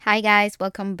Hi, guys,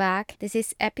 welcome back. This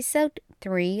is episode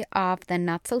 3 of the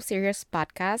Not So Serious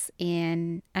podcast,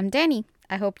 and I'm Danny.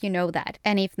 I hope you know that.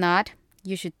 And if not,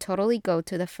 you should totally go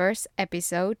to the first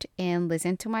episode and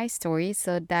listen to my story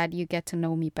so that you get to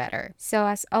know me better. So,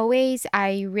 as always,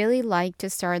 I really like to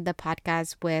start the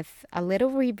podcast with a little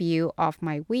review of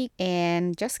my week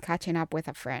and just catching up with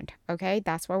a friend. Okay,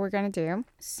 that's what we're gonna do.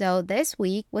 So, this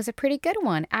week was a pretty good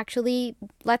one. Actually,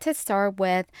 let's start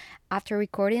with after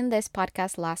recording this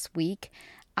podcast last week,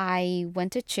 I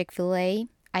went to Chick fil A.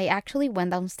 I actually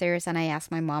went downstairs and I asked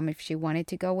my mom if she wanted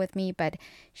to go with me, but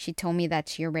she told me that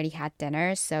she already had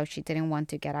dinner, so she didn't want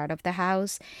to get out of the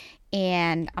house.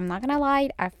 And I'm not gonna lie,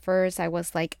 at first I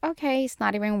was like, okay, it's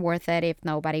not even worth it if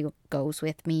nobody goes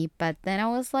with me. But then I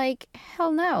was like,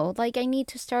 hell no, like I need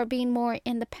to start being more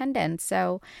independent.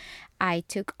 So I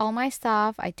took all my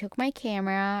stuff, I took my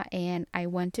camera, and I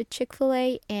went to Chick fil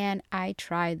A and I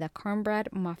tried the cornbread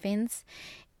muffins.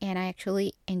 And I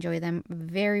actually enjoy them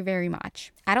very, very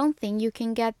much. I don't think you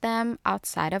can get them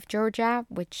outside of Georgia,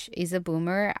 which is a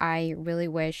boomer. I really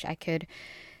wish I could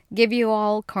give you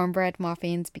all cornbread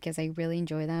muffins because I really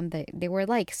enjoy them. They were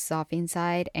like soft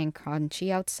inside and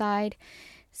crunchy outside.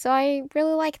 So I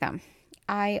really like them.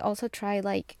 I also try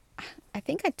like I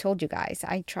think I told you guys,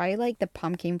 I tried like the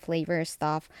pumpkin flavor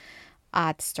stuff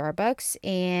at Starbucks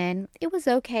and it was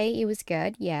okay. It was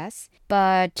good, yes.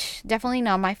 But definitely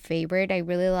not my favorite. I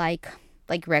really like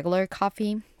regular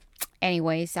coffee.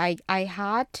 Anyways, I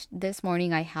had this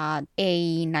morning I had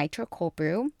a nitro cold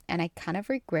brew and I kind of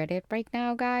regret it right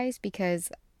now, guys, because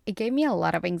it gave me a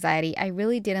lot of anxiety. I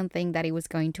really didn't think that it was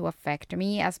going to affect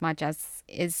me as much as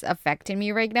is affecting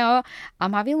me right now.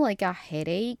 I'm having like a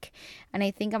headache and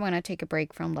I think I'm going to take a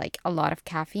break from like a lot of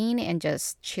caffeine and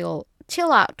just chill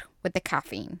out with the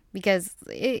caffeine because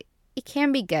it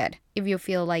can be good if you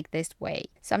feel like this way.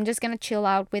 So I'm just gonna chill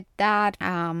out with that.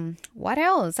 What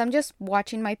else? I'm just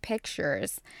watching my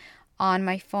pictures on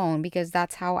my phone because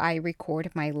that's how I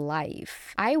record my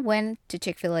life. I went to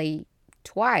Chick-fil-A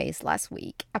twice last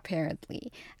week,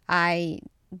 apparently. I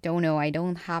don't know, I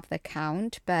don't have the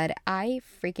count, but I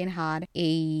freaking had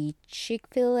a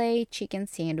Chick-fil-A chicken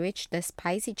sandwich, the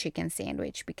spicy chicken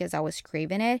sandwich, because I was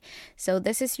craving it. So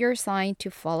this is your sign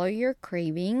to follow your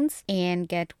cravings and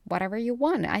get whatever you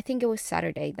want. I think it was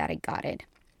Saturday that I got it.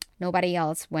 Nobody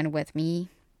else went with me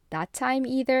that time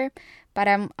either, but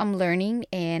I'm learning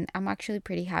and I'm actually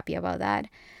pretty happy about that.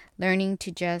 Learning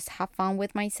to just have fun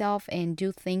with myself and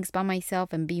do things by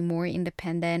myself and be more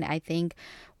independent. I think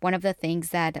one of the things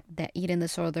that the eating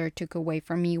disorder took away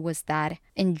from me was that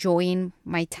enjoying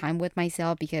my time with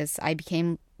myself because I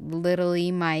became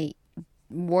literally my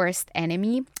worst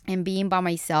enemy, and being by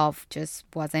myself just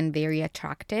wasn't very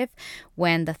attractive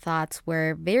when the thoughts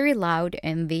were very loud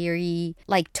and very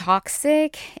like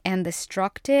toxic and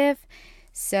destructive.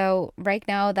 So right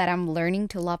now that I'm learning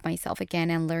to love myself again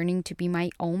and learning to be my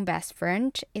own best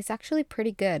friend, it's actually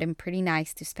pretty good and pretty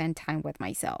nice to spend time with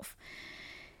myself.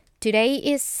 Today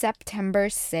is September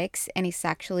 6th and it's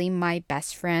actually my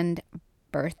best friend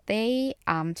birthday.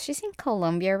 She's in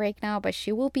Colombia right now, but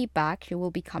she will be back. She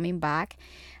will be coming back.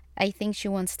 I think she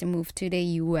wants to move to the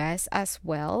US as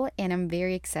well, and I'm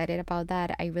very excited about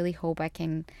that. I really hope I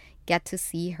can get to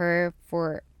see her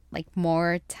for like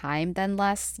more time than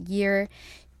last year.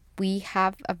 We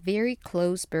have a very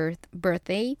close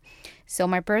birthday. So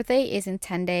my birthday is in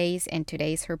 10 days and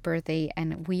today is her birthday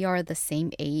and we are the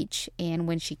same age. And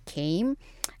when she came,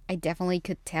 I definitely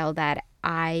could tell that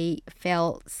I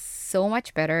felt so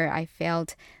much better. I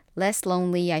felt less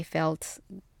lonely. I felt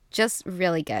just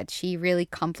really good. She really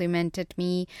complimented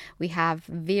me. We have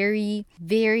very,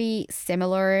 very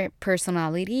similar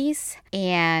personalities,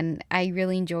 and I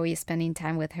really enjoy spending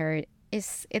time with her.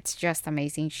 It's just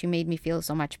amazing. She made me feel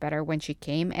so much better when she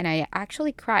came, and I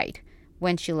actually cried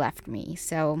when she left me.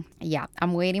 So, yeah,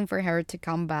 I'm waiting for her to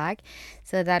come back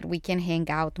so that we can hang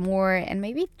out more and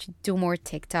maybe do more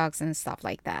TikToks and stuff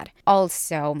like that.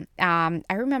 Also, I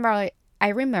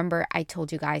remember I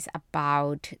told you guys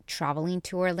about traveling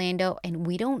to Orlando, and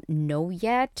we don't know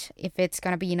yet if it's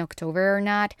gonna be in October or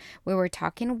not. We were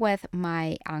talking with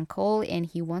my uncle, and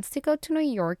he wants to go to New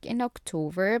York in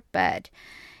October, but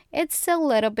it's a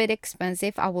little bit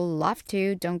expensive. I would love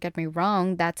to, don't get me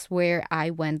wrong. That's where I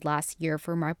went last year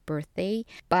for my birthday,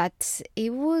 but it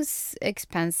was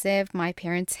expensive. My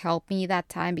parents helped me that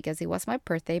time because it was my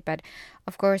birthday, but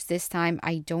of course, this time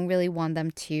I don't really want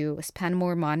them to spend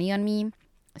more money on me.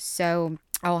 So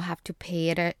I'll have to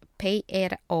pay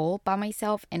it all by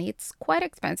myself, and it's quite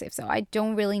expensive. So I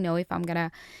don't really know if I'm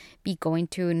gonna be going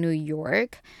to New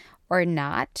York or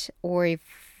not, or if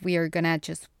we are gonna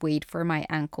just wait for my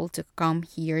uncle to come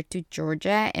here to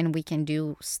Georgia and we can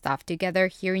do stuff together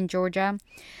here in Georgia.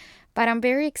 But I'm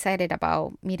very excited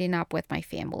about meeting up with my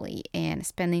family and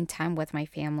spending time with my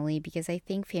family because I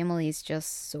think family is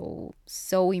just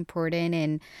so important.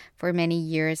 And for many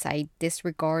years, I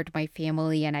disregard my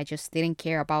family and I just didn't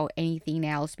care about anything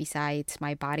else besides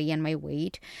my body and my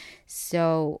weight.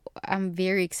 So I'm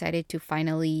very excited to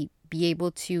finally be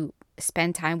able to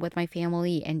spend time with my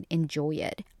family and enjoy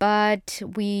it. But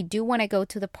we do want to go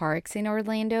to the parks in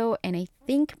Orlando, and I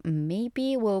think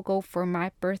maybe we'll go for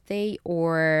my birthday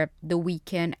or the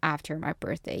weekend after my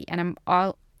birthday. And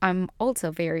I'm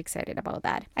also very excited about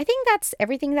that. I think that's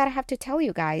everything that I have to tell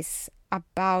you guys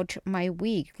about my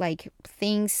week. Like,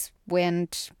 things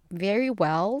went very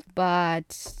well,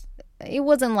 but it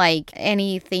wasn't like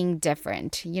anything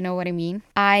different. You know what I mean?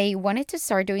 I wanted to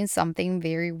start doing something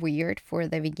very weird for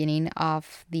the beginning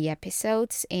of the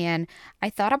episodes, and I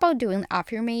thought about doing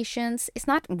affirmations. It's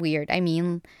not weird. I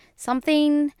mean,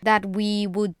 something that we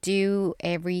would do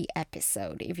every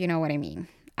episode, if you know what I mean.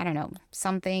 I don't know,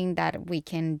 something that we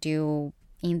can do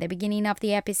in the beginning of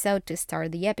the episode to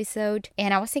start the episode.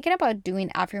 And I was thinking about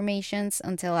doing affirmations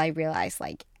until I realized,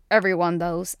 like, everyone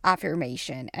does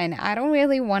affirmation, and I don't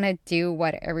really want to do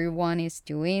what everyone is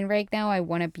doing right now. I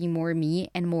want to be more me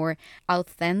and more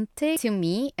authentic to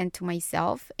me and to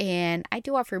myself. And I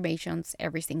do affirmations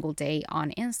every single day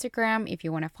on Instagram if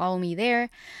you want to follow me there.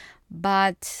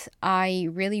 But I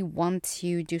really want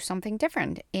to do something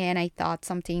different, and I thought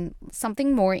something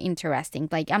more interesting.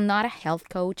 Like, I'm not a health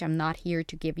coach. I'm not here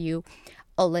to give you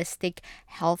holistic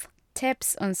health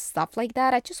tips and stuff like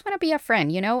that. I just want to be a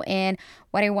friend, and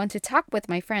what I want to talk with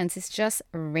my friends is just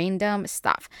random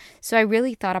stuff. So I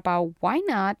really thought about why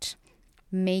not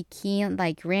making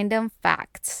like random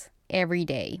facts every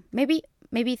day. Maybe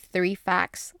 3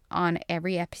 facts on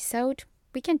every episode.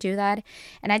 We can do that.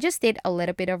 And I just did a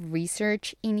little bit of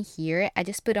research in here. I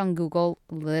just put on Google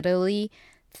literally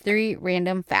 3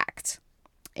 random facts,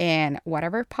 and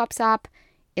whatever pops up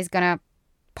is gonna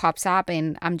pops up,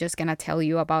 and I'm just gonna tell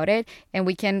you about it, and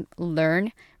we can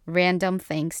learn random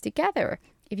things together.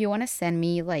 If you want to send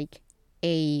me like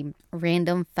a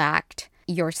random fact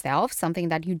yourself, something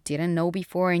that you didn't know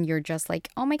before and you're just like,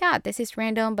 oh my god, this is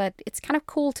random but it's kind of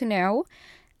cool to know,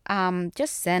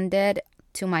 just send it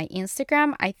to my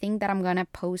Instagram. I think that I'm gonna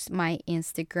post my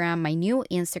new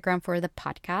Instagram for the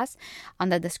podcast on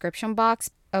the description box.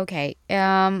 Okay,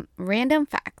 random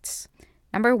facts.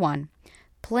 Number 1,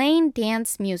 playing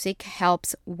dance music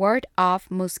helps ward off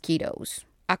mosquitoes.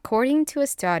 According to a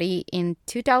study in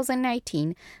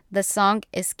 2019, the song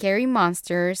Scary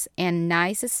Monsters and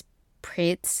Nice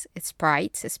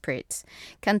Sprites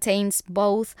contains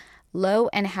both low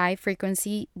and high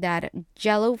frequency that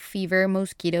yellow fever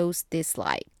mosquitoes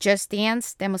dislike. Just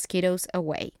dance the mosquitoes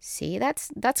away. See, that's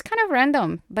kind of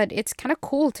random, but it's kind of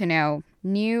cool to know.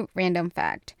 New random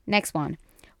fact. Next one.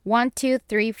 1, 2,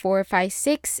 3, 4, 5,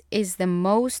 6 is the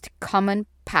most common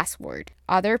password.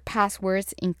 Other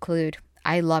passwords include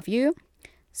I love you,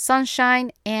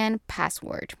 sunshine, and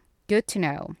password. Good to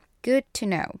know. Good to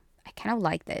know. I kind of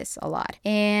like this a lot.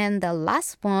 And the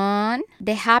last one,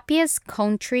 the happiest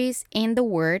countries in the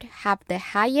world have the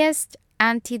highest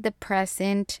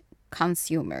antidepressant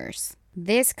consumers.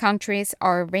 These countries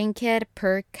are ranked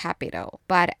per capita,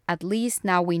 but at least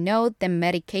now we know the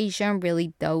medication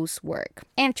really does work.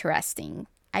 Interesting.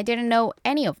 I didn't know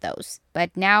any of those,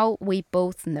 but now we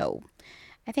both know.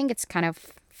 I think it's kind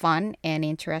of fun and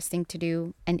interesting to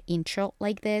do an intro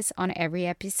like this on every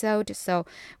episode. So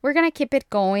we're gonna keep it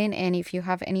going, and if you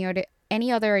have any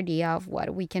other idea of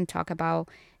what we can talk about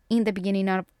in the beginning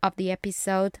of the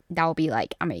episode, that will be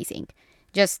like amazing.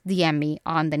 Just DM me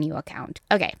on the new account.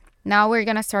 Okay. Now we're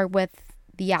going to start with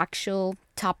the actual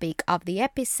topic of the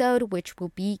episode, which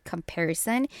will be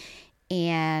comparison,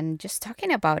 and just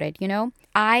talking about it,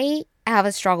 I have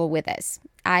a struggle with this.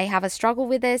 I struggle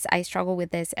with this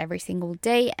every single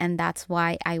day, and that's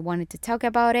why I wanted to talk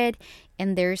about it.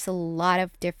 And there's a lot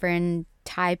of different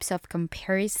types of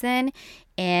comparison,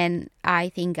 and I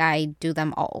think I do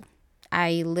them all.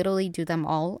 I literally do them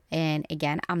all. And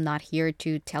again, I'm not here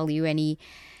to tell you any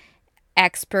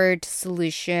expert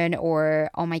solution or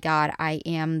oh my god, I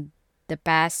am the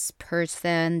best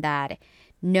person that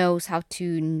knows how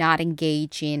to not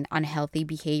engage in unhealthy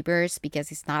behaviors, because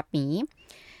it's not me.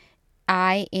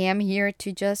 I am here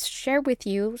to just share with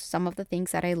you some of the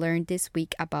things that I learned this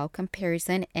week about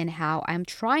comparison and how I'm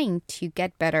trying to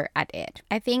get better at it.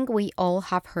 I think we all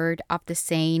have heard of the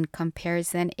saying,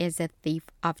 comparison is a thief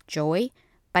of joy,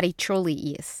 but it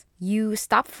truly is. You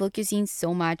stop focusing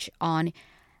so much on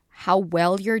how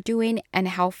well you're doing and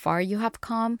how far you have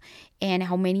come and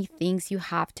how many things you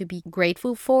have to be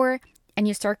grateful for. And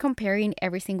you start comparing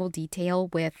every single detail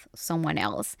with someone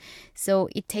else. So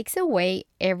it takes away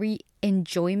every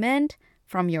enjoyment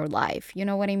from your life. You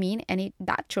know what I mean? And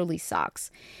that truly sucks.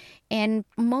 And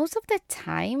most of the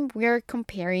time, we're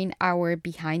comparing our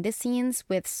behind the scenes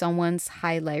with someone's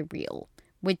highlight reel,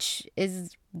 which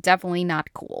is definitely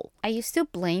not cool. I used to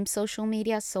blame social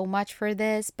media so much for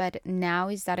this, but now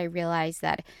is that I realize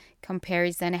that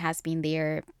comparison has been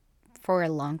there for a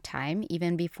long time,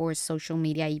 even before social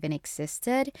media even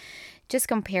existed. Just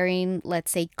comparing,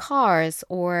 let's say, cars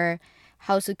or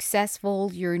how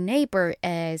successful your neighbor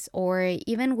is, or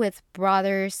even with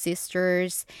brothers,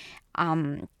 sisters,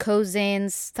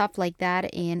 cousins, stuff like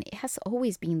that. And it has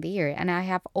always been there. And I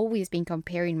have always been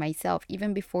comparing myself,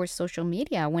 even before social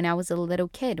media, when I was a little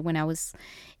kid, when I was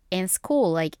in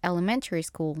school, like elementary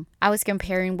school. I was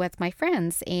comparing with my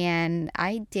friends, and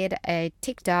I did a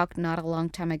TikTok not a long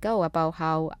time ago about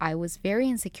how I was very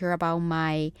insecure about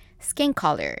my skin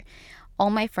color. All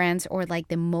my friends, or like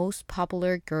the most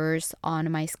popular girls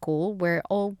on my school, were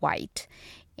all white.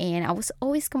 And I was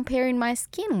always comparing my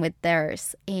skin with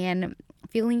theirs and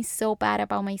feeling so bad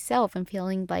about myself and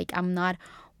feeling like I'm not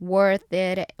worth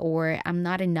it or I'm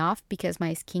not enough because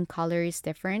my skin color is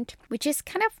different, which is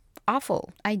kind of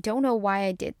awful. I don't know why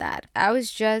I did that. I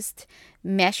was just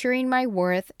measuring my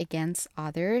worth against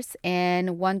others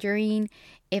and wondering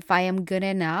if I am good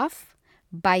enough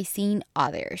by seeing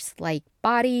others, like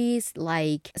bodies,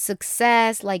 like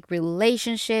success, like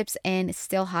relationships, and it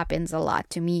still happens a lot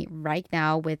to me right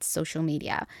now with social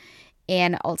media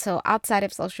and also outside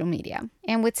of social media.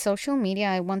 And with social media,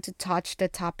 I want to touch the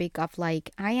topic of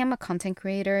like, I am a content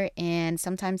creator and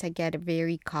sometimes I get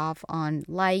very caught on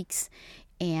likes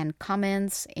and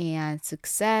comments and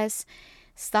success,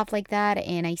 stuff like that.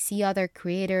 And I see other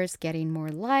creators getting more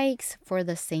likes for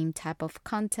the same type of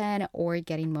content or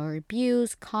getting more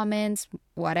views, comments,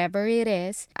 whatever it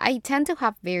is. I tend to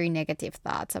have very negative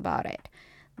thoughts about it.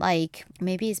 Like,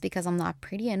 maybe it's because I'm not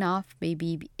pretty enough.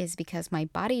 Maybe it's because my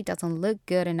body doesn't look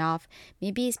good enough.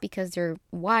 Maybe it's because they're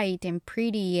white and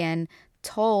pretty and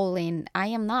tall and I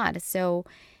am not. So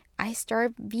I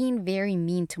start being very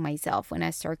mean to myself when I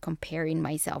start comparing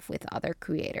myself with other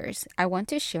creators. I want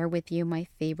to share with you my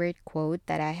favorite quote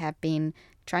that I have been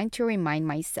trying to remind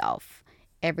myself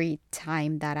every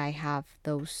time that I have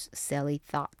those silly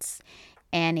thoughts.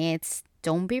 And it's,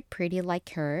 don't be pretty like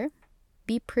her,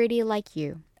 be pretty like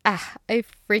you. I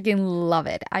freaking love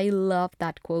it. I love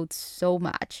that quote so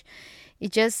much.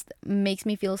 It just makes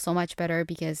me feel so much better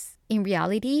because in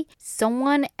reality,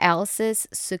 someone else's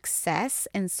success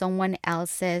and someone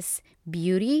else's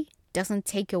beauty doesn't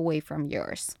take away from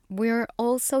yours. We're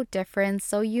all so different,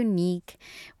 so unique.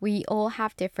 We all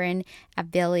have different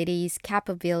abilities,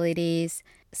 capabilities,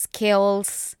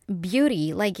 skills,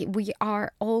 beauty. Like, we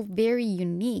are all very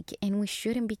unique and we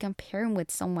shouldn't be comparing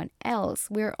with someone else.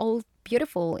 We're all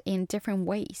beautiful in different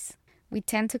ways. We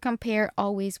tend to compare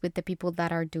always with the people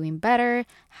that are doing better,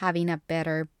 having a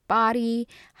better body,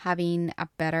 having a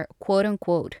better, quote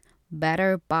unquote,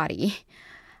 better body,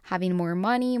 having more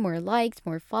money, more likes,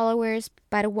 more followers.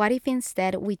 But what if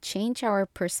instead we change our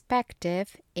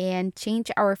perspective and change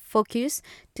our focus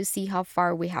to see how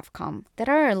far we have come? There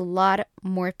are a lot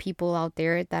more people out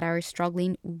there that are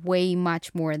struggling way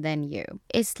much more than you.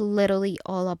 It's literally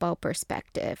all about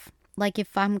perspective. Like,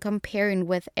 if I'm comparing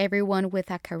with everyone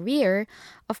with a career,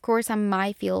 of course I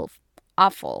might feel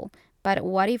awful. But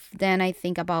what if then I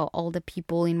think about all the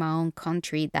people in my own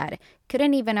country that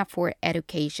couldn't even afford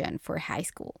education for high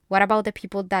school? What about the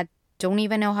people that don't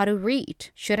even know how to read?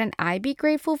 Shouldn't I be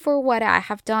grateful for what I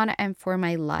have done and for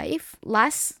my life?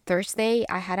 Last Thursday,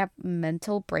 I had a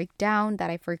mental breakdown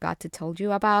that I forgot to tell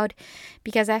you about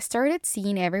because I started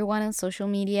seeing everyone on social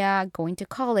media going to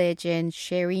college and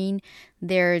sharing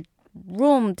their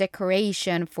room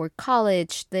decoration for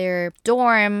college, their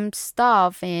dorm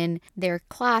stuff and their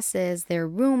classes, their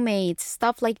roommates,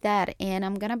 stuff like that. And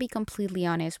I'm gonna be completely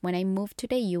honest, when I moved to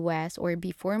the US or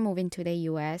before moving to the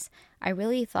US, I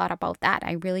really thought about that.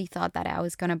 I really thought that I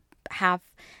was gonna have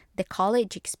the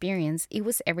college experience. It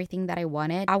was everything that I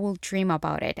wanted. I will dream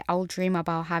about it. I will dream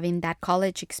about having that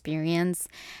college experience,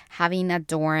 having a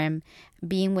dorm,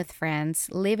 being with friends,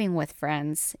 living with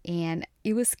friends. And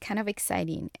it was kind of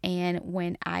exciting. And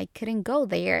when I couldn't go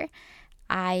there,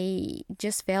 I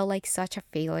just felt like such a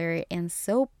failure and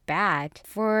so bad.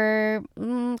 For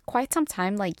quite some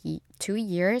time, like 2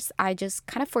 years, I just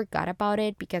kind of forgot about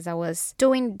it because I was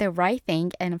doing the right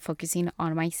thing and focusing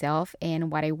on myself and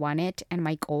what I wanted and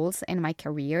my goals and my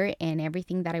career and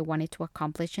everything that I wanted to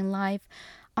accomplish in life.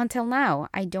 Until now,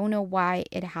 I don't know why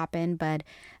it happened, but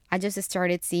I just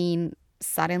started seeing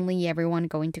suddenly everyone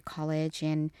going to college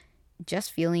and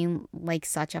just feeling like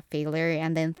such a failure.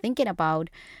 And then thinking about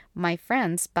my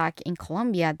friends back in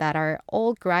Colombia that are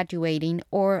all graduating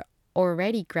or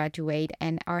already graduate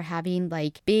and are having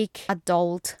like big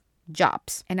adult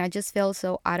jobs. And I just feel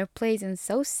so out of place and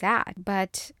so sad.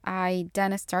 But I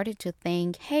then started to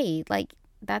think, hey, like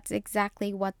that's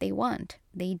exactly what they want.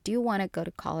 They do want to go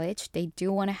to college. They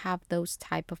do want to have those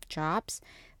type of jobs,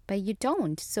 but you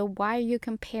don't. So why are you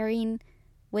comparing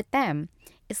with them?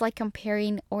 It's like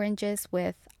comparing oranges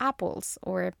with apples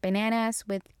or bananas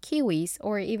with kiwis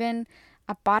or even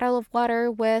a bottle of water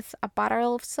with a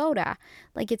bottle of soda.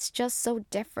 Like it's just so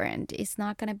different. It's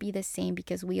not going to be the same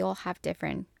because we all have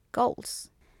different goals.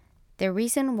 The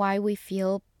reason why we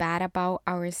feel bad about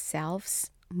ourselves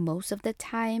most of the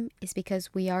time is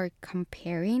because we are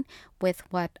comparing with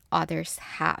what others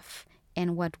have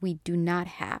and what we do not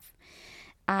have.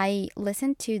 I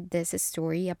listened to this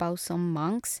story about some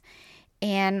monks,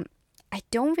 and I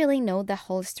don't really know the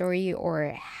whole story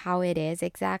or how it is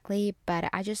exactly, but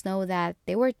I just know that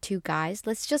there were two guys.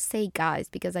 Let's just say guys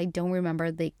because I don't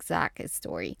remember the exact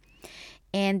story.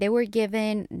 And they were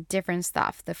given different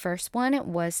stuff. The first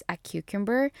one was a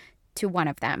cucumber to one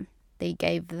of them. They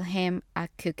gave him a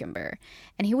cucumber,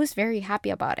 and he was very happy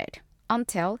about it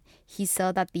until he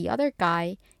saw that the other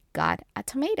guy got a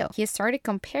tomato. He started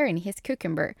comparing his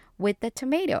cucumber with the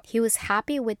tomato. He was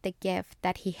happy with the gift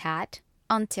that he had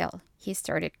until he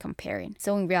started comparing.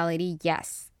 So in reality,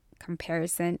 yes,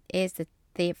 comparison is the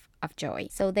thief of joy.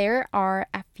 So there are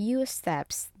a few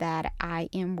steps that I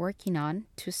am working on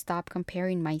to stop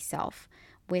comparing myself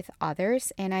with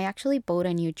others. And I actually bought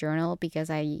a new journal because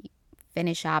I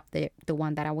finished up the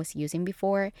one that I was using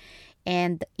before.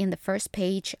 And in the first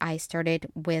page, I started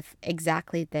with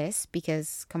exactly this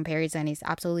because comparison is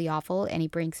absolutely awful and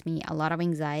it brings me a lot of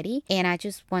anxiety. And I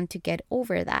just want to get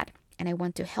over that. And I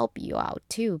want to help you out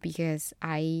too because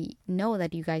I know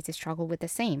that you guys struggle with the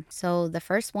same. So the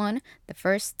first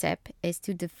step is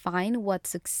to define what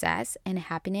success and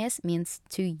happiness means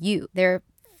to you. There are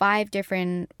 5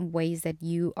 different ways that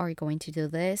you are going to do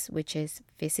this, which is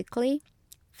physically,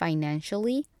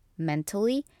 financially,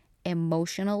 mentally,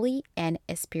 emotionally, and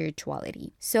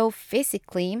spirituality. So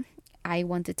physically, I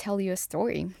want to tell you a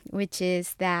story, which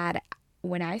is that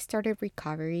when I started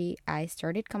recovery, I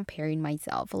started comparing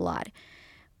myself a lot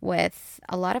with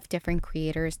a lot of different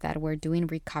creators that were doing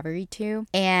recovery too,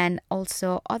 and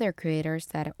also other creators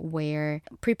that were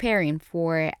preparing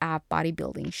for a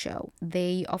bodybuilding show.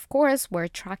 They, of course, were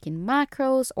tracking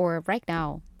macros, or right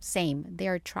now, same. They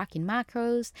are tracking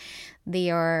macros. They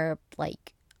are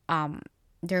like,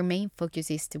 their main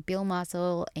focus is to build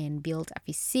muscle and build a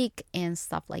physique and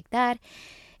stuff like that.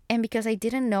 And because I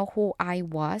didn't know who I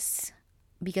was,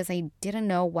 because I didn't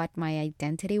know what my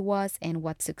identity was and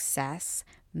what success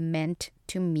meant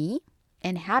to me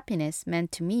and happiness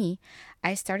meant to me,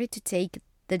 I started to take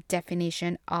the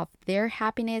definition of their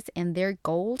happiness and their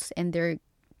goals and their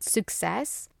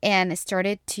success and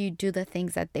started to do the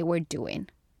things that they were doing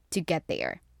to get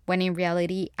there. When in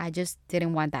reality, I just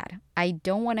didn't want that. I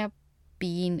don't want to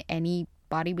be in any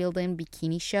bodybuilding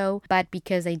bikini show, but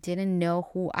because I didn't know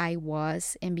who I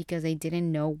was and because I didn't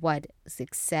know what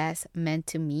success meant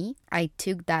to me, I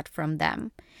took that from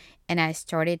them and I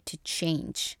started to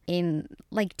change in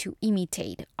like to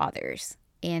imitate others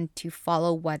and to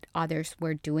follow what others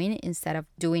were doing instead of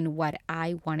doing what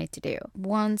I wanted to do.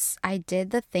 Once I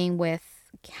did the thing with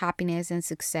happiness and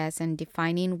success and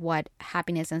defining what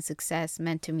happiness and success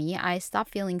meant to me, I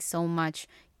stopped feeling so much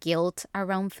guilt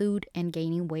around food and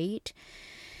gaining weight,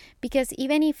 because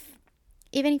even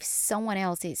if someone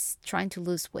else is trying to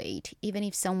lose weight, even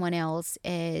if someone else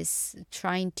is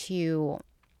trying to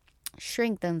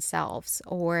shrink themselves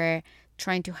or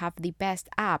trying to have the best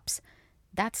abs,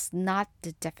 that's not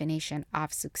the definition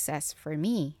of success for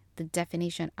me. The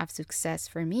definition of success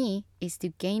for me is to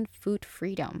gain food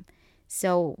freedom.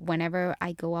 So whenever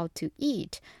I go out to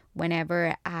eat,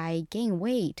 whenever I gain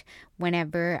weight,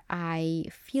 whenever I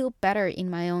feel better in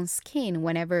my own skin,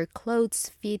 whenever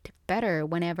clothes fit better,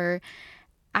 whenever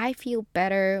I feel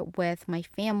better with my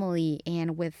family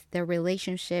and with the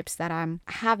relationships that I'm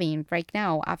having right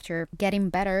now after getting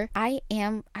better, I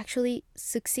am actually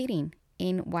succeeding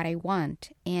in what I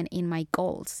want and in my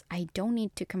goals. I don't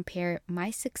need to compare my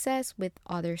success with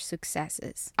other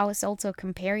successes. I was also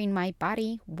comparing my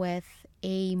body with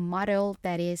a model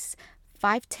that is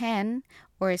 5'10"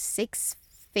 or 6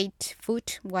 feet,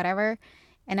 whatever,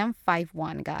 and I'm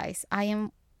 5'1", guys. I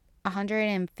am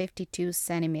 152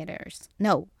 centimeters.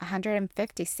 No,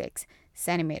 156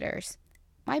 centimeters.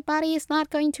 my body is not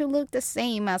going to look the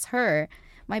same as her.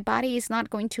 My body is not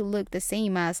going to look the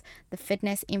same as the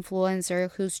fitness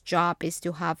influencer whose job is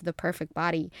to have the perfect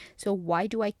body. So why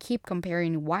do I keep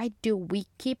comparing? Why do we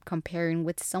keep comparing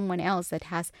with someone else that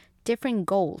has different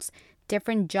goals,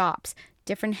 different jobs,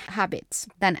 different habits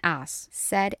than us?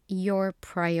 Set your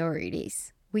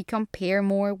priorities. We compare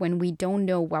more when we don't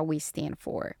know what we stand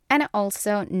for. And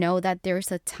also know that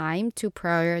there's a time to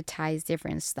prioritize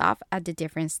different stuff at the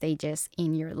different stages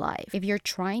in your life. If you're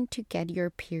trying to get your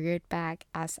period back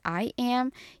as I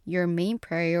am, your main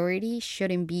priority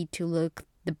shouldn't be to look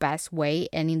the best way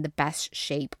and in the best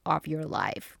shape of your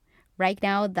life. Right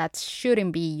now, that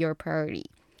shouldn't be your priority.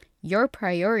 Your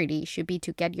priority should be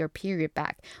to get your period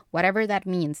back, whatever that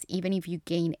means, even if you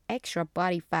gain extra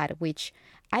body fat, which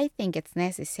I think it's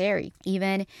necessary.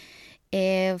 Even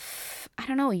if, I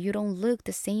don't know, you don't look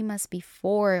the same as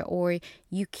before, or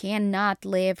you cannot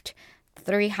lift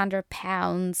 300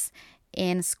 pounds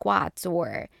in squats,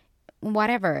 or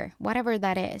whatever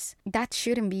that is, that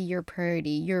shouldn't be your priority.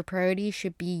 Your priority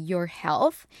should be your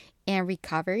health and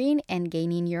recovering and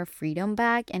gaining your freedom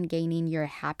back and gaining your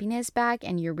happiness back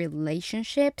and your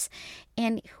relationships.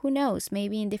 And who knows,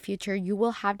 maybe in the future you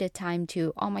will have the time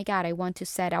to, oh my God, I want to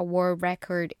set a world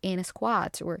record in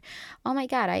squats, or oh my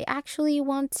God, I actually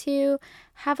want to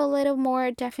have a little more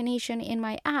definition in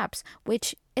my abs,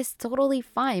 which is totally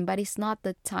fine, but it's not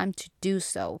the time to do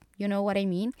so. You know what I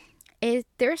mean?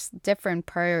 There's different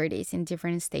priorities in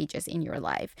different stages in your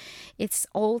life. It's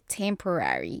all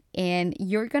temporary, and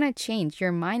you're gonna change.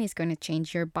 Your mind is going to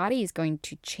change. Your body is going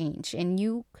to change, and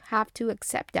you have to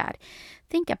accept that.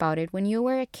 Think about it. When you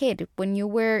were a kid, when you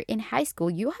were in high school,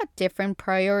 you had different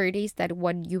priorities than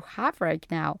what you have right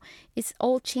now. It's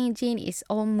all changing, it's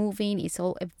all moving, it's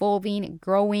all evolving,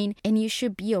 growing, and you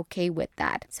should be okay with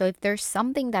that. So if there's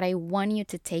something that I want you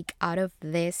to take out of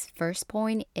this first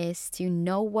point, is to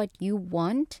know what you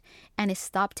want and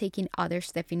stop taking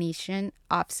others' definition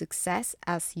of success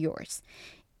as yours.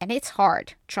 And it's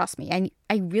hard, trust me.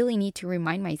 I really need to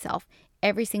remind myself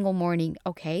every single morning,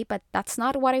 okay, but that's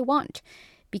not what I want.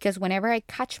 Because whenever I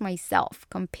catch myself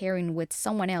comparing with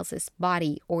someone else's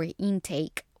body or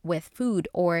intake with food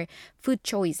or food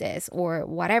choices or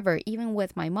whatever, even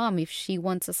with my mom, if she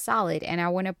wants a salad and I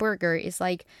want a burger, it's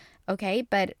like, okay,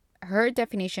 but her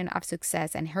definition of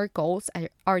success and her goals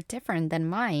are different than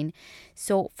mine.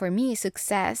 So for me,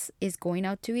 success is going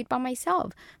out to eat by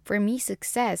myself. For me,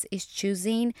 success is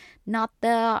choosing not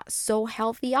the so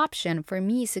healthy option. For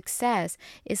me, success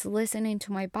is listening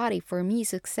to my body. For me,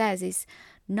 success is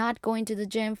not going to the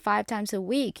gym 5 times a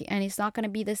week. And it's not going to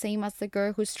be the same as the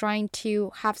girl who's trying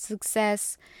to have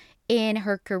success in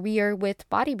her career with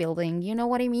bodybuilding. You know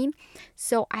what I mean?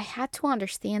 So I had to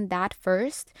understand that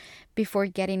first before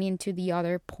getting into the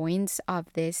other points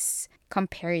of this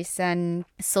comparison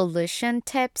solution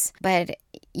tips. But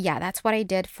yeah, that's what I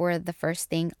did for the first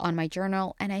thing on my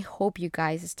journal. And I hope you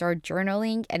guys start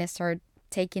journaling and start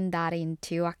taking that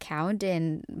into account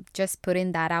and just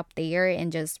putting that out there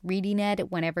and just reading it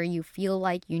whenever you feel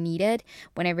like you need it,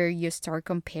 whenever you start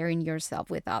comparing yourself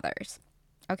with others.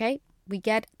 Okay? We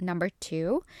get number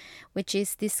 2, which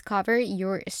is discover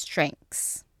your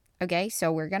strengths. Okay,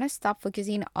 so we're gonna stop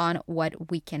focusing on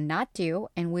what we cannot do,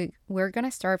 and we're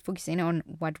gonna start focusing on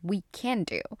what we can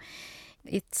do.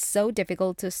 It's so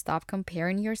difficult to stop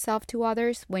comparing yourself to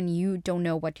others when you don't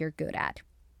know what you're good at.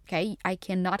 Okay, I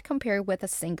cannot compare with a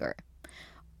singer,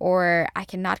 or I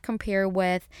cannot compare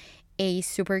with a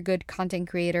super good content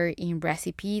creator in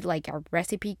recipe, like a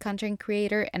recipe content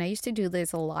creator, and I used to do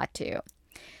this a lot too.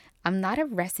 I'm not a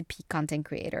recipe content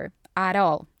creator at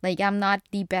all. Like, I'm not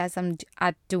the best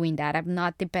at doing that. I'm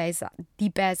not the best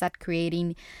at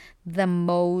creating the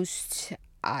most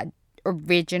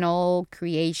original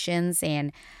creations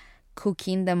and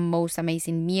cooking the most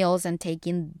amazing meals and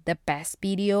taking the best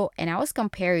video. And I was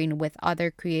comparing with other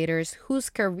creators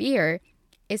whose career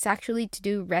is actually to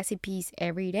do recipes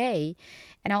every day.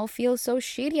 And I'll feel so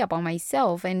shitty about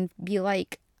myself and be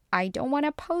like, I don't want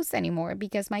to post anymore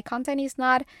because my content is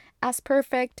not as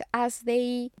perfect as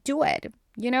they do it,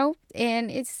 you know? And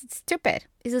it's stupid.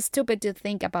 It's stupid to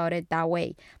think about it that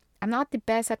way. I'm not the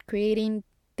best at creating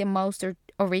the most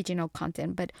original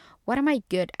content, but what am I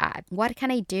good at? What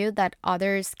can I do that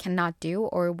others cannot do?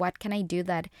 Or what can I do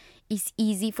that is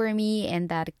easy for me and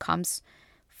that comes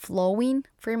flowing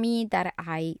for me, that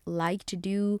I like to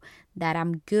do, that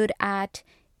I'm good at?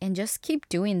 And just keep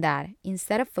doing that.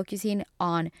 Instead of focusing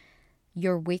on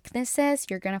your weaknesses,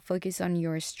 you're going to focus on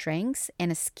your strengths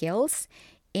and skills.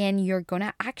 And you're going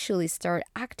to actually start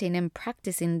acting and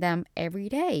practicing them every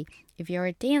day. if you're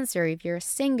a dancer, if you're a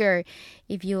singer,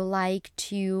 if you like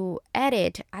to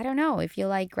edit, I don't know, if you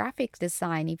like graphic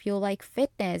design, if you like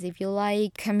fitness, if you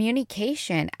like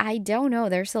communication, I don't know.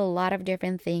 There's a lot of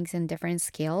different things and different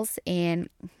skills, and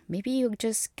maybe you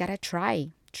just gotta try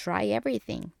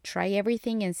everything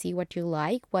and see what you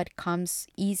like, what comes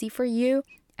easy for you,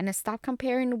 and stop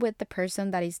comparing with the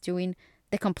person that is doing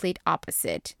the complete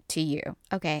opposite to you.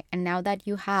 Okay, and now that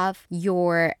you have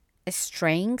your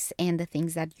strengths and the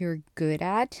things that you're good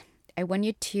at, I want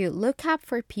you to look up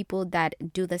for people that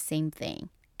do the same thing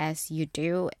as you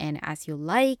do and as you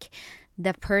like.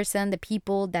 The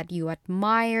people that you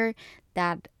admire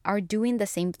that are doing the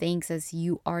same things as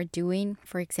you are doing.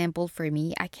 For example, for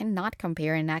me, I cannot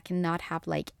compare and I cannot have,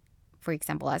 like, for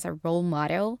example, as a role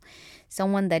model,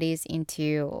 someone that is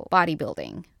into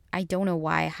bodybuilding. I don't know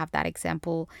why I have that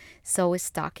example so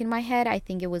stuck in my head. I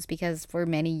think it was because for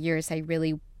many years I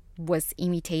really was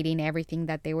imitating everything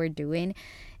that they were doing.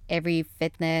 Every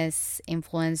fitness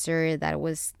influencer that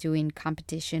was doing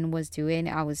competition was doing,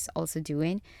 I was also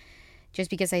doing, just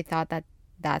because I thought that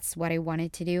that's what I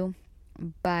wanted to do.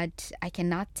 But I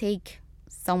cannot take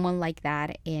someone like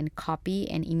that and copy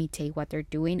and imitate what they're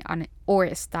doing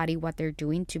or study what they're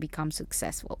doing to become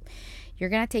successful. You're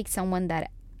going to take someone that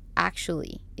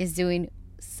actually is doing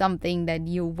something that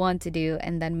you want to do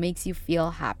and that makes you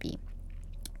feel happy.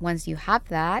 Once you have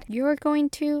that, you're going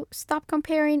to stop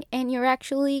comparing and you're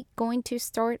actually going to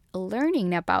start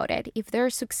learning about it. If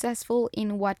they're successful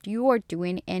in what you are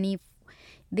doing and if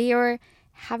they are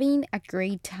having a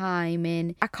great time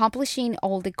and accomplishing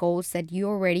all the goals that you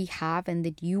already have and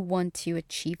that you want to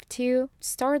achieve to,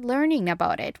 start learning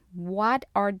about it. What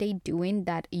are they doing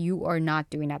that you are not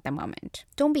doing at the moment?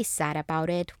 Don't be sad about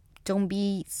it. Don't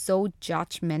be so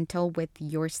judgmental with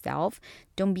yourself.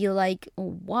 Don't be like,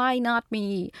 why not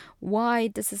me? Why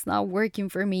this is not working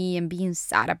for me, and being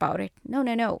sad about it.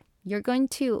 No. You're going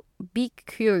to be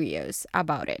curious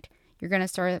about it. You're going to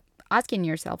start asking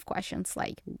yourself questions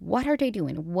like, what are they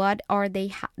doing? What are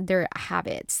their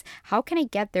habits? How can I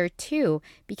get there too?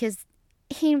 Because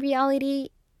in reality,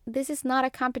 this is not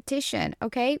a competition,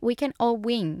 okay? We can all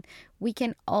win.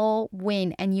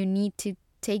 And you need to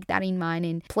take that in mind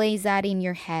and place that in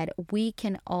your head. We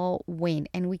can all win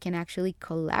and we can actually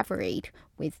collaborate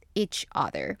with each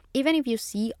other. Even if you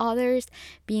see others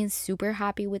being super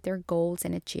happy with their goals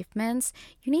and achievements,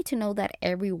 you need to know that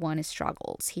everyone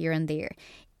struggles here and there.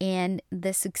 And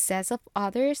the success of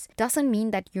others doesn't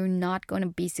mean that you're not going to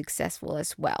be successful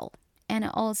as well. And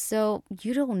also,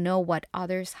 you don't know what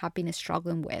others have been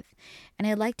struggling with. And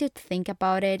I like to think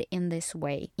about it in this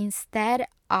way. Instead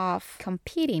of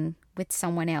competing with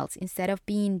someone else, instead of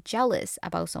being jealous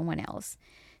about someone else,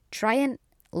 try and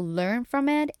learn from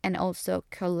it and also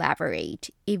collaborate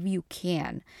if you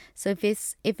can. So if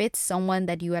it's someone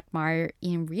that you admire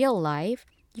in real life,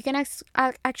 you can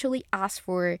actually ask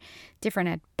for different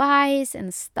advice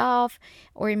and stuff.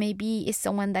 Or maybe it's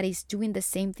someone that is doing the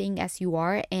same thing as you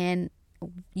are and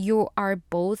you are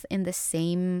both in the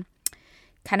same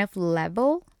kind of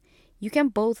level. You can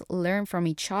both learn from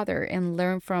each other and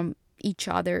learn from each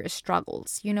other's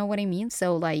struggles. You know what I mean?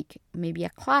 So like maybe a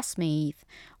classmate,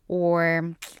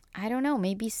 or I don't know,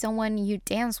 maybe someone you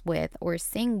dance with or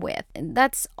sing with. And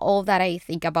that's all that I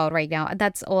think about right now.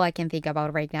 That's all I can think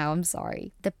about right now. I'm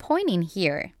sorry. The point in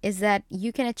here is that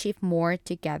you can achieve more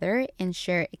together and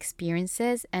share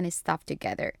experiences and stuff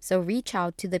together. So reach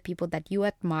out to the people that you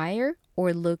admire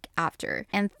or look after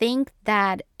and think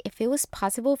that if it was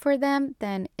possible for them,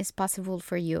 then it's possible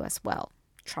for you as well.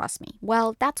 Trust me.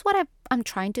 Well, that's what I'm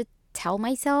trying to tell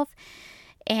myself.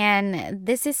 And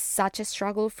this is such a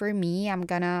struggle for me. I'm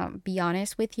gonna be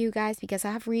honest with you guys, because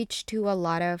I have reached to a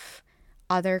lot of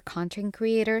other content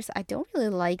creators. I don't really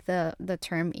like the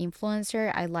term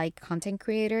influencer. I like content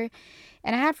creator.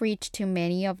 And I have reached to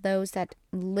many of those that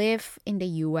live in the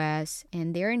US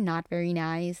and they're not very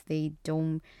nice. They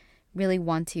don't really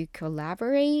want to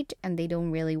collaborate and they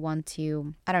don't really want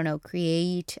to, I don't know,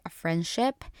 create a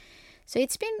friendship. So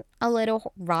it's been a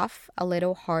little rough, a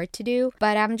little hard to do,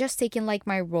 but I'm just taking like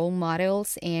my role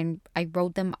models and I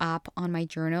wrote them up on my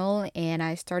journal and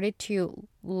I started to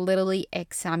literally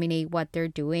examine what they're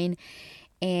doing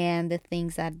and the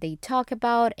things that they talk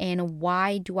about and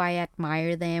why do I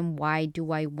admire them? Why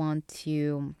do I want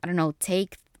to, I don't know,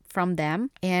 take from them?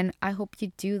 And I hope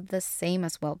you do the same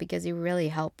as well, because it really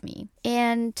helped me.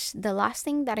 And the last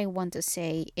thing that I want to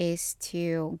say is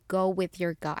to go with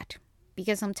your gut.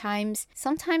 Because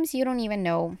sometimes you don't even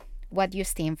know what you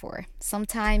stand for.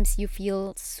 Sometimes you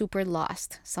feel super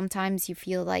lost. Sometimes you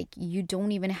feel like you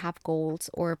don't even have goals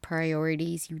or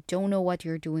priorities. You don't know what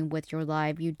you're doing with your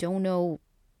life. You don't know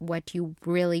what you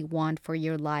really want for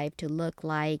your life to look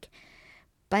like.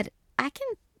 But I can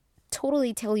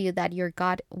totally tell you that your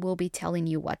God will be telling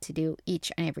you what to do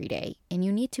each and every day. And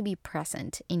you need to be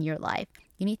present in your life.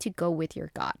 You need to go with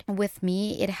your God. With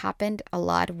me, it happened a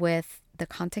lot with the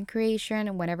content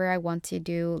creation. Whenever I want to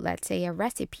do, let's say, a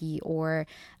recipe, or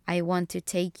I want to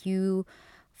take you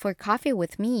for coffee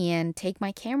with me and take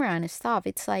my camera and stuff,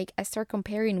 it's like I start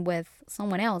comparing with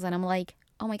someone else and I'm like,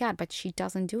 oh my God, but she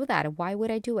doesn't do that. Why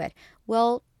would I do it?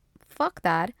 Well, fuck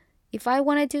that. If I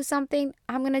want to do something,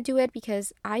 I'm going to do it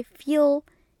because I feel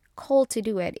called to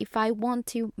do it. If I want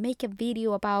to make a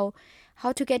video about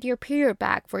how to get your period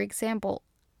back, for example,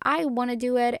 I want to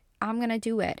do it, I'm going to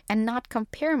do it, and not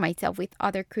compare myself with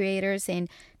other creators and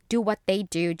do what they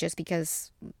do just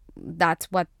because that's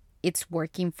what it's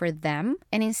working for them.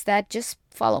 And instead, just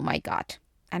follow my gut.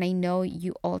 And I know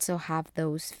you also have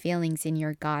those feelings in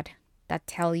your gut that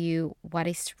tell you what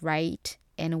is right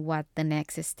and what the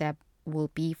next step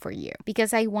will be for you.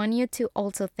 Because I want you to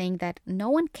also think that no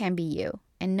one can be you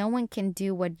and no one can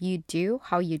do what you do,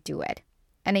 how you do it.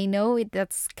 And I know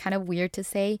that's kind of weird to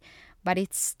say, but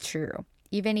it's true.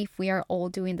 Even if we are all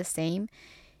doing the same,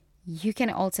 you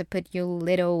can also put your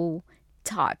little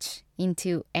touch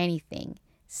into anything.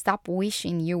 Stop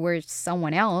wishing you were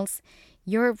someone else.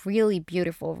 You're really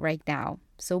beautiful right now.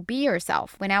 So be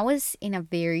yourself. When I was in a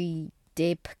very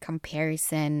deep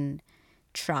comparison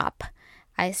trap,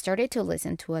 I started to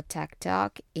listen to a tech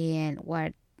talk, and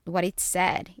what it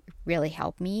said really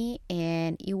helped me.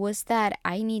 And it was that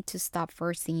I need to stop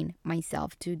forcing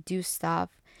myself to do stuff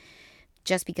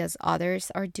just because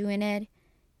others are doing it.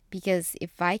 Because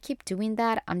if I keep doing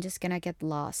that, I'm just gonna get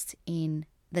lost in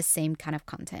the same kind of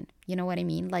content. You know what I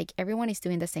mean? Like, everyone is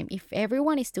doing the same. If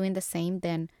everyone is doing the same,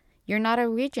 then you're not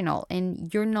original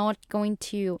and you're not going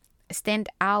to stand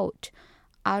out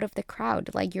of the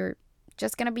crowd. Like, you're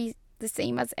just gonna be the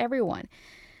same as everyone.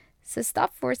 So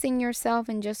stop forcing yourself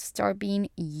and just start being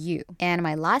you. And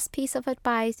my last piece of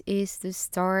advice is to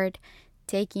start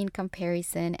taking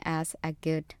comparison as a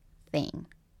good thing.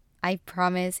 I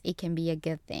promise it can be a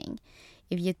good thing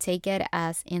if you take it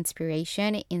as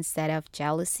inspiration instead of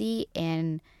jealousy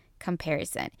and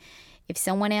comparison. If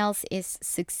someone else is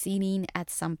succeeding at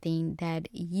something that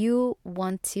you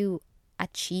want to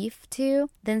achieve to,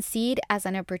 then see it as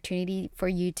an opportunity for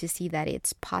you to see that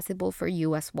it's possible for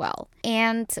you as well.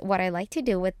 And what I like to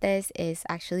do with this is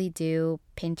actually do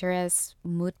Pinterest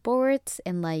mood boards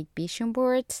and like vision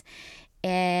boards,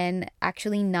 and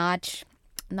actually not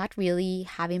really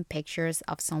having pictures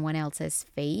of someone else's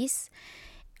face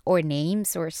or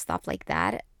names or stuff like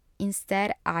that.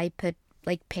 Instead, I put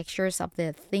like pictures of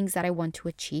the things that I want to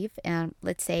achieve, and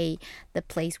let's say the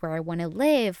place where I want to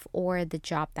live, or the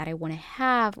job that I want to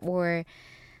have, or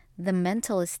the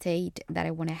mental state that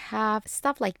I want to have,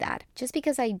 stuff like that. Just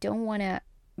because I don't want to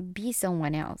be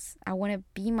someone else. I want to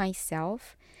be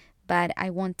myself, but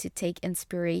I want to take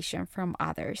inspiration from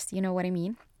others. You know what I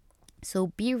mean?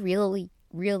 So be really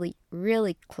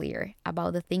clear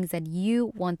about the things that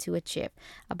you want to achieve,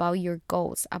 about your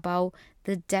goals, about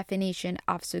the definition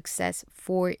of success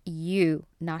for you,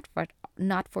 not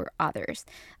for others.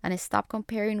 And stop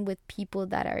comparing with people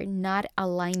that are not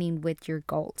aligning with your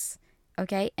goals.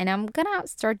 Okay, and I'm gonna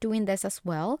start doing this as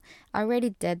well. I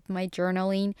already did my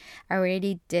journaling. I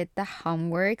already did the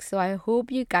homework. So I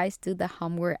hope you guys do the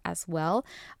homework as well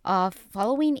of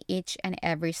following each and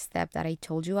every step that I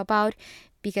told you about.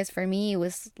 Because for me, it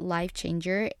was life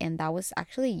changer. And that was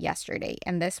actually yesterday.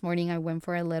 And this morning I went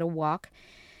for a little walk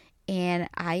and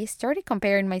I started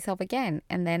comparing myself again.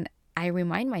 And then I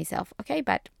remind myself, okay,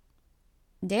 but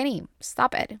Danny,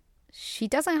 stop it. She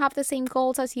doesn't have the same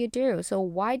goals as you do. So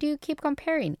why do you keep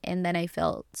comparing? And then I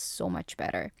felt so much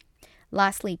better.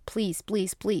 Lastly, please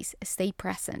stay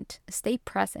present. Stay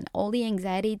present. All the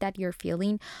anxiety that you're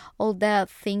feeling, all the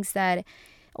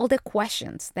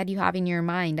questions that you have in your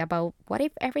mind about what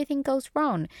if everything goes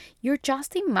wrong, you're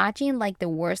just imagining like the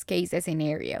worst case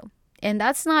scenario. And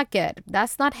that's not good.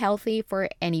 That's not healthy for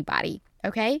anybody.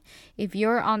 Okay? If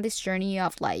you're on this journey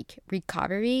of like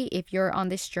recovery, if you're on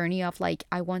this journey of like,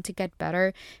 I want to get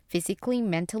better physically,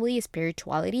 mentally,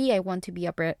 spirituality, I want to be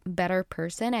a better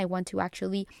person, I want to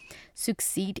actually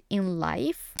succeed in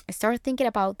life, start thinking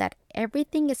about that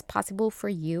everything is possible for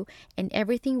you and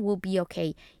everything will be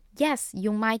okay. Yes,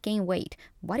 you might gain weight.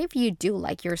 What if you do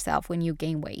like yourself when you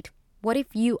gain weight? What if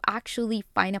you actually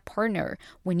find a partner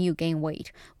when you gain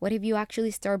weight? What if you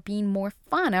actually start being more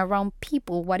fun around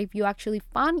people? What if you actually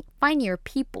find your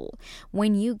people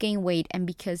when you gain weight and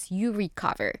because you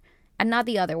recover? and not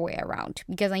the other way around.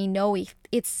 Because I know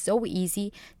it's so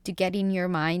easy to get in your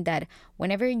mind that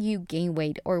whenever you gain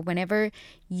weight or whenever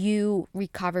you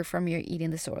recover from your eating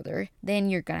disorder, then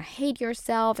you're gonna hate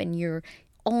yourself and you're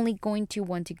only going to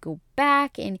want to go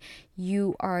back, and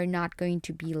you are not going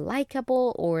to be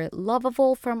likable or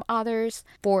lovable from others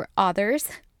for others.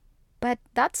 But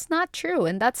that's not true,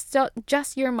 and that's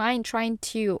just your mind trying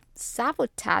to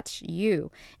sabotage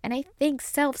you. And I think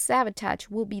self-sabotage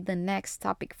will be the next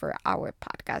topic for our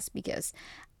podcast, because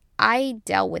I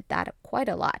dealt with that quite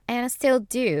a lot and I still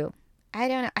do. I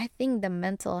don't know. I think the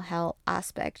mental health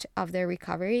aspect of the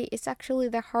recovery is actually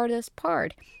the hardest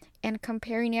part, and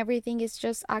comparing everything is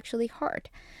just actually hard.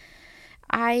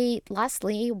 I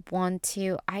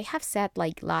have said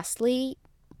lastly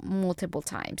multiple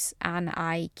times, and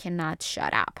I cannot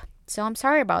shut up. So I'm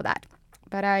sorry about that.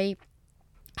 But I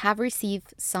have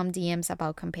received some DMs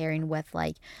about comparing with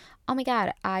oh my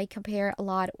God, I compare a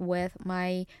lot with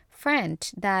my friend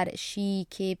that she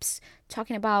keeps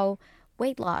talking about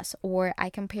weight loss, or I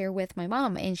compare with my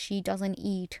mom and she doesn't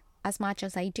eat as much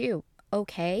as I do.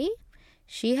 Okay,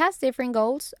 she has different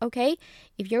goals. Okay,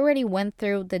 if you already went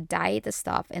through the diet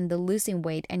stuff and the losing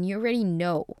weight, and you already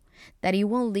know that it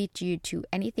won't lead you to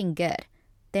anything good,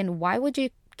 then why would you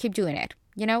keep doing it?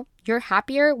 You're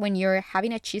happier when you're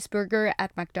having a cheeseburger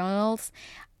at McDonald's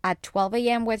at 12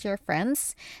 a.m. with your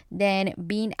friends than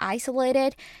being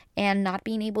isolated and not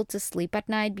being able to sleep at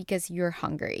night because you're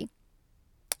hungry.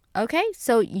 Okay,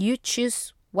 so you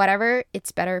choose whatever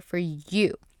it's better for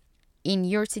you in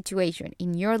your situation,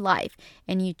 in your life,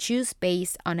 and you choose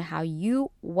based on how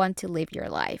you want to live your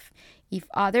life. If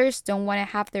others don't want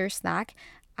to have their snack,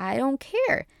 I don't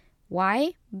care.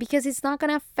 Why? Because it's not going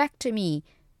to affect me.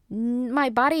 My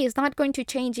body is not going to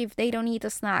change if they don't eat a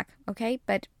snack, okay?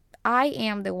 But I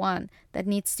am the one that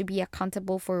needs to be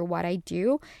accountable for what I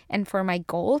do and for my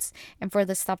goals and for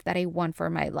the stuff that I want for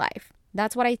my life.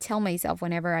 That's what I tell myself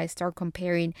whenever I start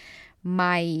comparing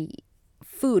my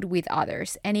food with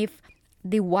others. And if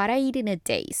the what I eat in a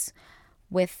days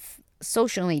with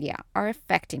social media are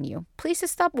affecting you, please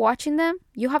stop watching them.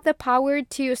 You have the power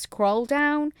to scroll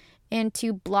down and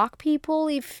to block people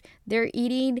if they're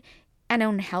eating an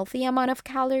unhealthy amount of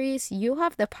calories. You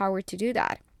have the power to do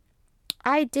that.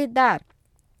 I did that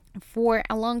for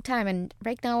a long time, and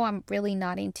right now I'm really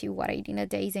not into what I eat in a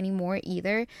days anymore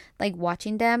either.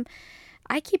 Watching them,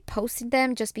 I keep posting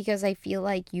them just because I feel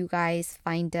like you guys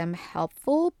find them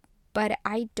helpful, but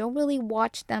I don't really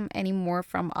watch them anymore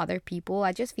from other people.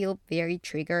 I just feel very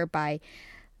triggered by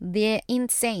the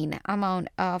insane amount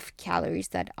of calories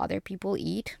that other people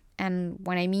eat. And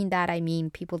when I mean that, I mean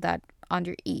people that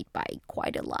undereat by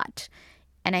quite a lot.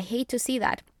 And I hate to see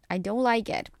that. I don't like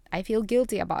it. I feel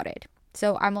guilty about it.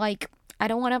 So I'm like, I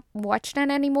don't want to watch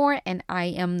them anymore, and I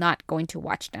am not going to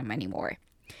watch them anymore.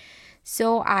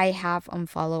 So I have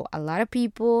unfollowed a lot of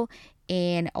people.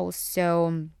 And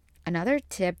also another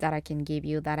tip that I can give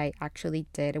you that I actually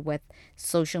did with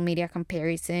social media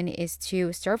comparison is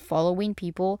to start following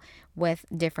people with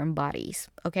different bodies.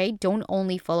 Okay, don't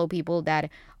only follow people that,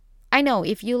 I know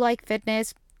if you like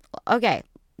fitness, okay,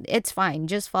 it's fine.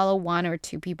 Just follow one or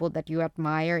two people that you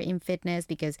admire in fitness,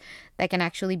 because that can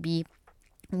actually be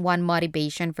one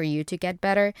motivation for you to get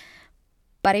better.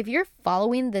 But if you're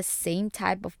following the same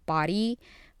type of body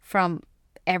from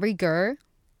every girl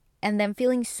and then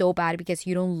feeling so bad because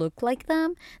you don't look like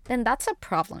them, then that's a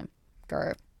problem,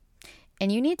 girl.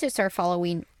 And you need to start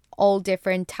following all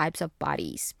different types of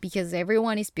bodies, because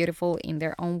everyone is beautiful in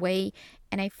their own way.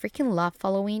 And I freaking love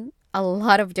following a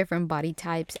lot of different body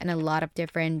types and a lot of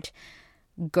different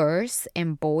girls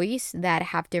and boys that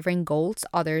have different goals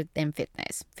other than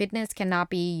fitness. Fitness cannot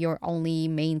be your only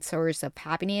main source of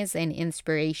happiness and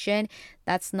inspiration.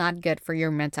 That's not good for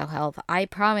your mental health. I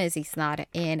promise it's not.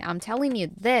 And I'm telling you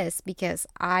this because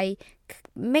I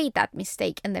made that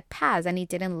mistake in the past and it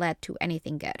didn't lead to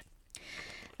anything good.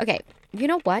 Okay, you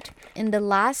know what? In the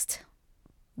last,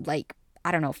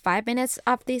 5 minutes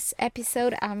of this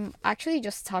episode, I'm actually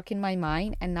just talking my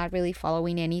mind and not really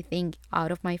following anything out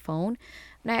of my phone.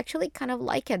 And I actually kind of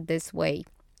like it this way.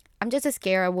 I'm just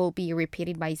scared I will be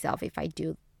repeating myself if I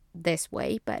do this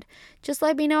way, but just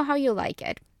let me know how you like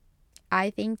it. I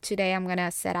think today I'm going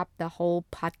to set up the whole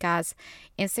podcast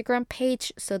Instagram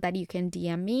page so that you can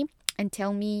DM me and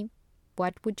tell me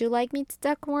what would you like me to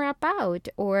talk more about,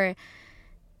 or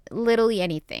literally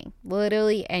anything,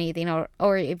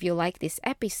 or if you like this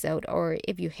episode or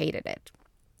if you hated it.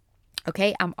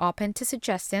 Okay, I'm open to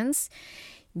suggestions.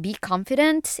 Be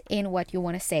confident in what you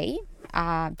want to say.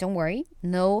 Don't worry,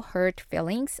 no hurt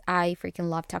feelings. I freaking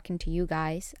love talking to you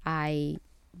guys. I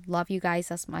love you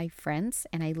guys as my friends,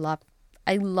 and I love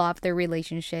I love the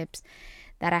relationships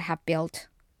that I have built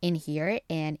in here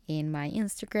and in my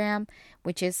Instagram,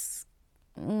 which is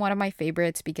one of my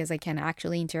favorites because I can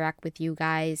actually interact with you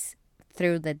guys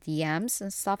through the DMs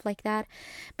and stuff like that.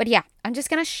 But yeah, I'm just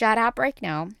gonna shut up right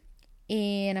now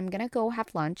and I'm gonna go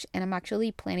have lunch, and I'm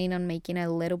actually planning on making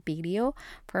a little video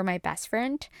for my best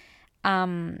friend.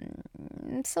 Um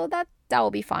so that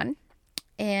will be fun.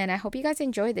 And I hope you guys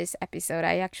enjoy this episode.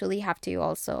 I actually have to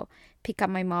also pick up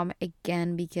my mom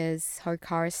again because her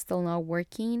car is still not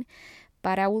working.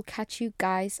 But I will catch you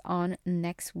guys on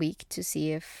next week to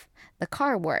see if the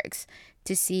car works,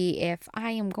 to see if I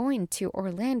am going to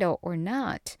Orlando or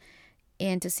not,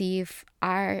 and to see if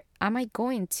am I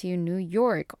going to New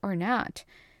York or not.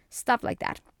 Stuff like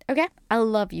that. Okay? I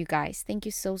love you guys. Thank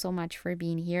you so much for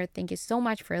being here. Thank you so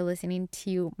much for listening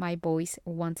to my voice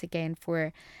once again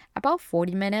for about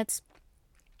 40 minutes.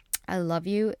 I love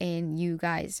you, and you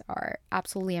guys are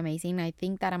absolutely amazing. I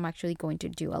think that I'm actually going to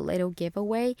do a little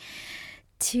giveaway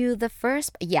to the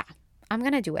first. Yeah, I'm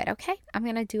gonna do it. Okay, I'm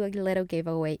gonna do a little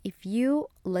giveaway. If you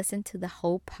listen to the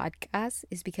whole podcast,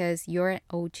 it's because you're an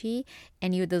OG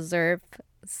and you deserve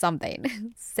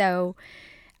something. So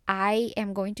I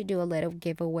am going to do a little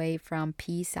giveaway from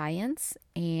P Science,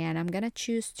 and I'm gonna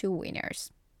choose two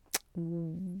winners.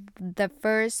 The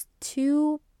first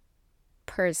two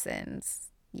persons.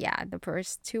 Yeah, the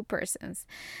first two persons.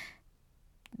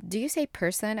 Do you say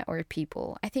person or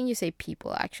people? I think you say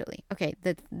people actually. Okay,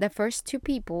 the first two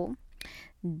people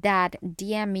that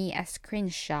DM me a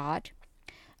screenshot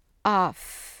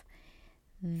of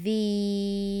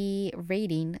the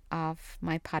rating of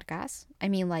my podcast. I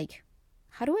mean, like,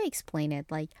 how do I explain it?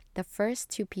 Like, the first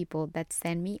two people that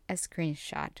send me a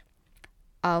screenshot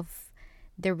of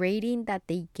the rating that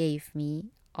they gave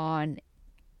me on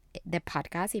the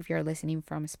podcast, if you're listening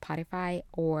from Spotify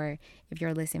or if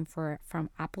you're listening from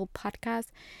Apple Podcasts,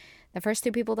 the first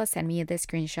two people that send me the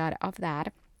screenshot of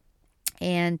that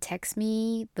and text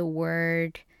me the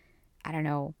word, I don't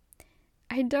know,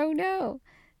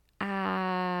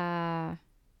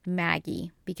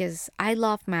 Maggie, because I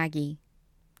love Maggie.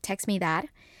 Text me that.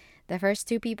 The first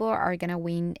two people are gonna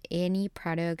win any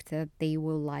product that they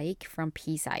will like from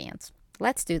P Science.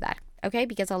 Let's do that, okay?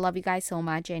 Because I love you guys so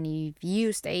much, and if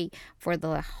you stay for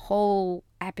the whole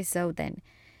episode, then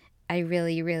I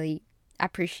really, really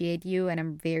appreciate you, and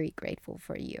I'm very grateful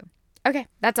for you. Okay,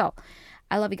 that's all.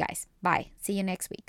 I love you guys. Bye. See you next week.